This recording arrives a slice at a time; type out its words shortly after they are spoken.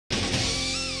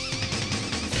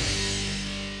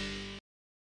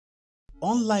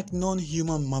Unlike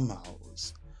non-human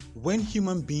mammals, when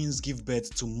human beings give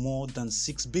birth to more than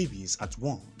 6 babies at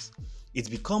once,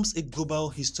 it becomes a global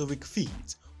historic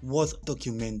feat worth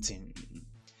documenting.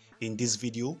 In this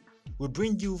video, we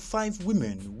bring you 5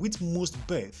 women with most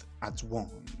births at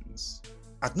once.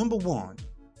 At number 1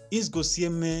 is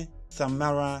Gosieme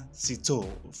Thamara Sito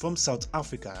from South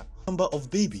Africa, number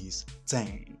of babies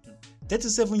 10.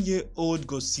 37-year-old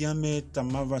Gosieme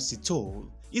Thamara Sito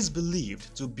is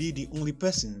believed to be the only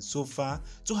person so far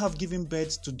to have given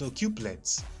birth to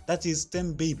quadruplets, that is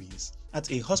 10 babies,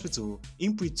 at a hospital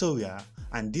in Pretoria,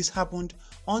 and this happened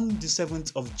on the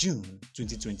 7th of June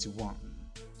 2021.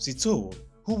 Sito,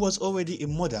 who was already a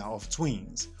mother of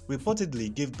twins,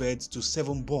 reportedly gave birth to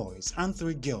 7 boys and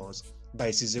 3 girls by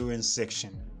cesarean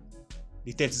section.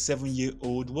 The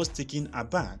 37-year-old was taken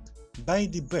aback by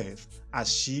the birth, as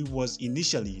she was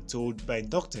initially told by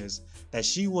doctors that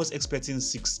she was expecting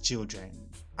 6 children.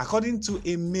 According to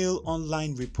a Mail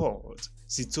Online report,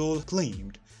 Sito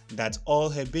claimed that all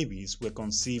her babies were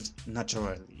conceived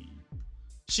naturally.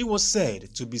 She was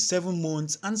said to be 7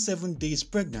 months and 7 days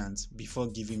pregnant before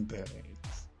giving birth.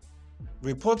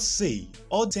 Reports say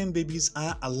all 10 babies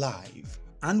are alive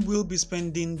and will be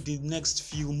spending the next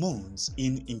few months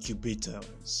in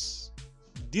incubators.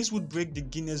 This would break the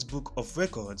Guinness Book of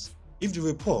Records if the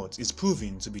report is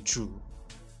proven to be true.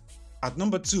 At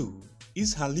number 2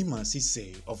 is Halima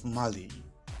Cissé of Mali,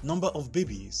 number of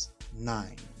babies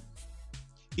 9.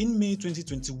 In May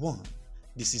 2021,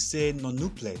 the Cissé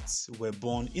nonuplets were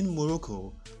born in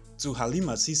Morocco to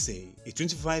Halima Cissé, a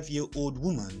 25-year-old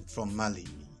woman from Mali.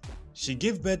 She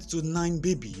gave birth to 9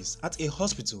 babies at a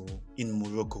hospital in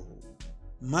Morocco.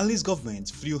 Mali's government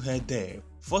flew her there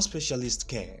for specialist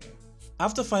care.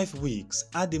 After 5 weeks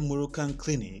at the Moroccan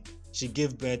clinic, she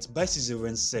gave birth by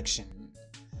cesarean section.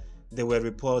 There were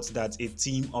reports that a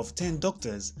team of 10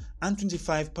 doctors and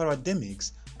 25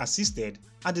 paramedics assisted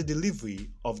at the delivery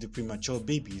of the premature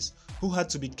babies, who had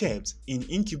to be kept in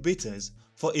incubators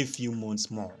for a few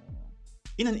months more.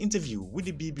 In an interview with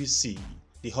the BBC,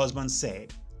 the husband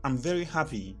said, "I'm very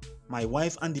happy. My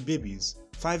wife and the babies,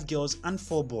 5 girls and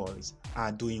 4 boys,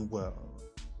 are doing well."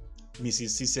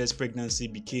 Mrs. Cissé's pregnancy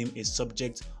became a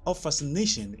subject of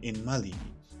fascination in Mali,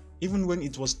 even when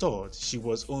it was thought she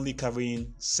was only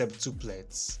carrying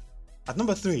septuplets. At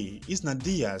number 3 is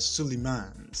Nadia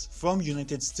Suleimans from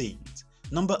United States,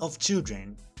 number of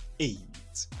children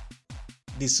 8.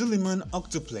 The Suleiman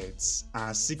octuplets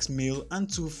are 6 male and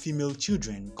 2 female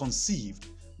children conceived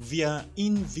via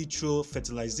in vitro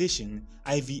fertilization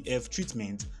 (IVF)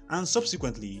 treatment and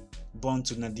subsequently born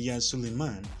to Nadia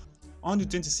Suleiman on the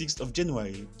 26th of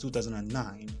January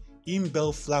 2009 in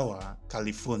Bellflower,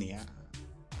 California.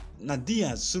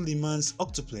 Nadia Suleiman's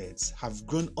octuplets have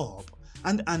grown up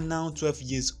and are now 12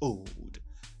 years old.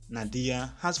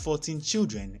 Nadia has 14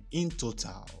 children in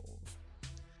total.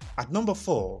 At number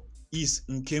 4 is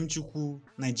Nkemchukwu,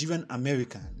 Nigerian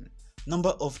American, number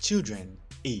of children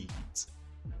 8.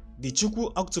 The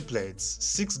Chukwu octuplets,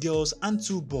 6 girls and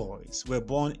 2 boys, were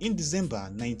born in December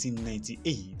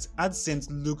 1998 at St.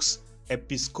 Luke's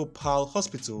Episcopal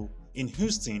Hospital in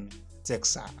Houston,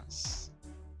 Texas.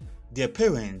 Their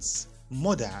parents,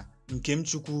 mother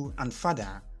Nkemchukwu and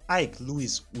father Ike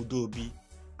Louis Udobi,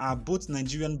 are both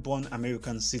Nigerian-born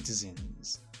American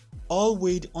citizens. All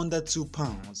weighed under 2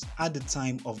 pounds at the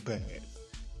time of birth.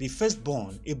 The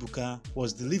firstborn, Ebuka,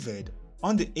 was delivered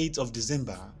on the 8th of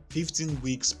December, 15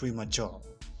 weeks premature.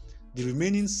 The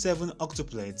remaining 7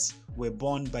 octuplets were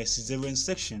born by cesarean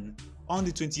section on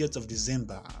the 20th of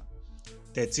December,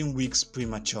 13 weeks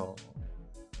premature.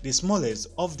 The smallest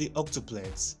of the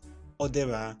octuplets,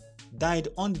 Odera, died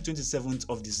on the 27th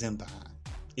of December,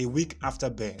 a week after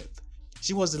birth.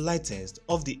 She was the lightest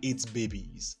of the 8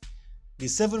 babies. The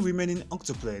 7 remaining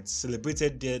octuplets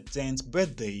celebrated their 10th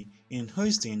birthday in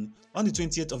Houston on the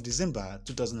 20th of December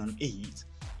 2008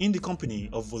 in the company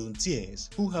of volunteers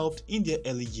who helped in their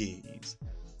early years.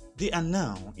 They are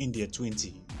now in their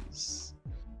 20s.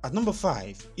 At number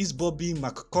 5 is Bobby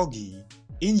McCoggy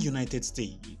in United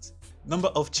States, number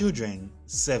of children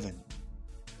 7.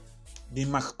 The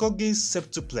McCoggy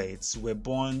septuplets were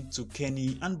born to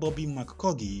Kenny and Bobby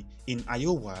McCoggy in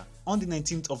Iowa on the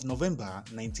 19th of November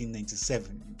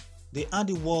 1997. They are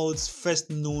the world's first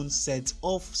known set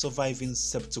of surviving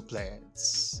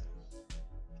septuplets.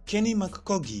 Kenny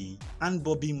McCoggy and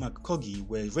Bobby McCoggy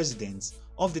were residents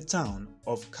of the town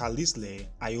of Carlisle,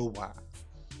 Iowa.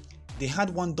 They had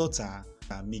 1 daughter,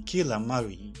 Michaela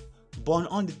Mary, born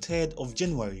on the 3rd of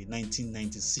January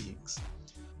 1996.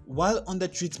 While under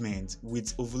treatment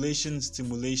with ovulation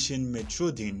stimulation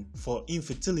metrodin for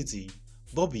infertility,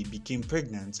 Bobby became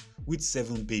pregnant with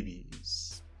 7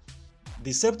 babies.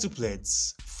 The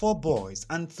septuplets, 4 boys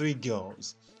and 3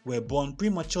 girls, were born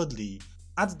prematurely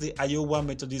at the Iowa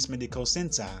Methodist Medical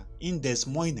Center in Des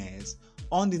Moines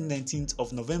on the 19th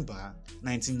of November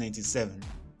 1997.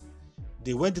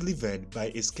 They were delivered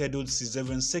by a scheduled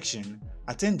cesarean section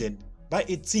attended by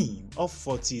a team of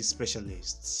 40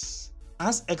 specialists.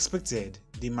 As expected,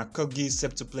 the McCaughey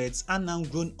septuplets are now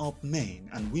grown-up men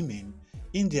and women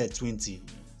in their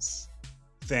 20s.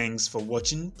 Thanks for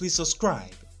watching. Please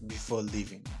subscribe before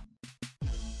leaving.